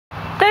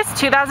This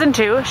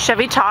 2002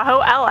 Chevy Tahoe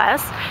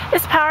LS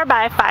is powered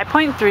by a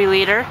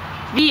 5.3-liter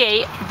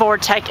V8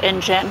 Vortec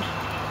engine.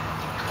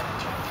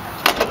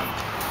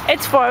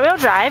 It's four-wheel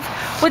drive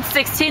with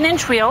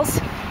 16-inch wheels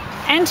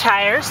and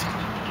tires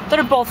that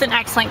are both in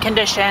excellent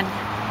condition.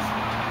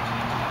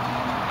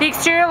 The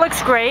exterior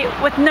looks great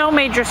with no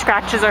major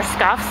scratches or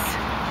scuffs.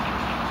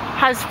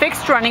 Has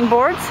fixed running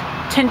boards,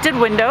 tinted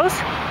windows,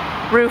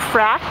 roof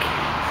rack,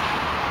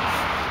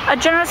 a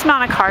generous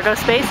amount of cargo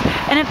space,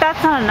 and if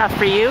that's not enough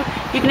for you,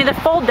 you can either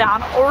fold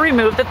down or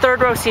remove the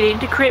third row seating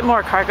to create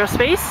more cargo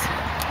space.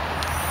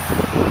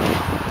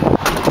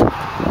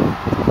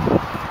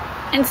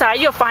 Inside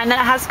you'll find that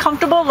it has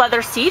comfortable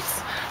leather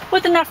seats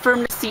with enough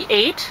room to seat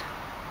 8.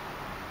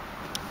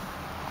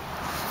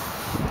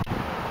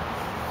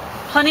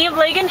 Plenty of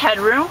leg and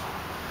headroom,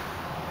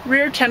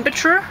 rear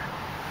temperature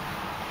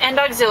and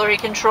auxiliary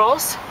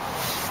controls,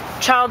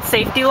 child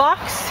safety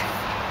locks.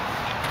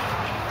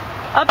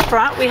 Up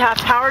front we have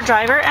power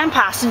driver and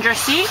passenger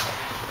seat,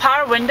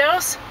 power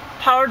windows,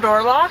 power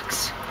door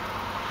locks,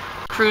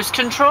 cruise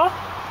control,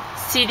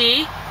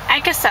 CD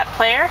and cassette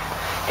player,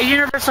 a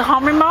universal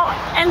home remote,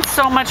 and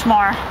so much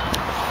more.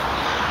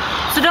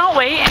 So don't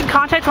wait and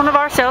contact one of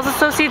our sales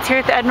associates here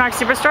at the Edmark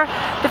Superstore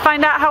to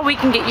find out how we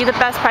can get you the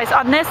best price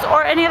on this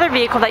or any other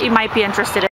vehicle that you might be interested in.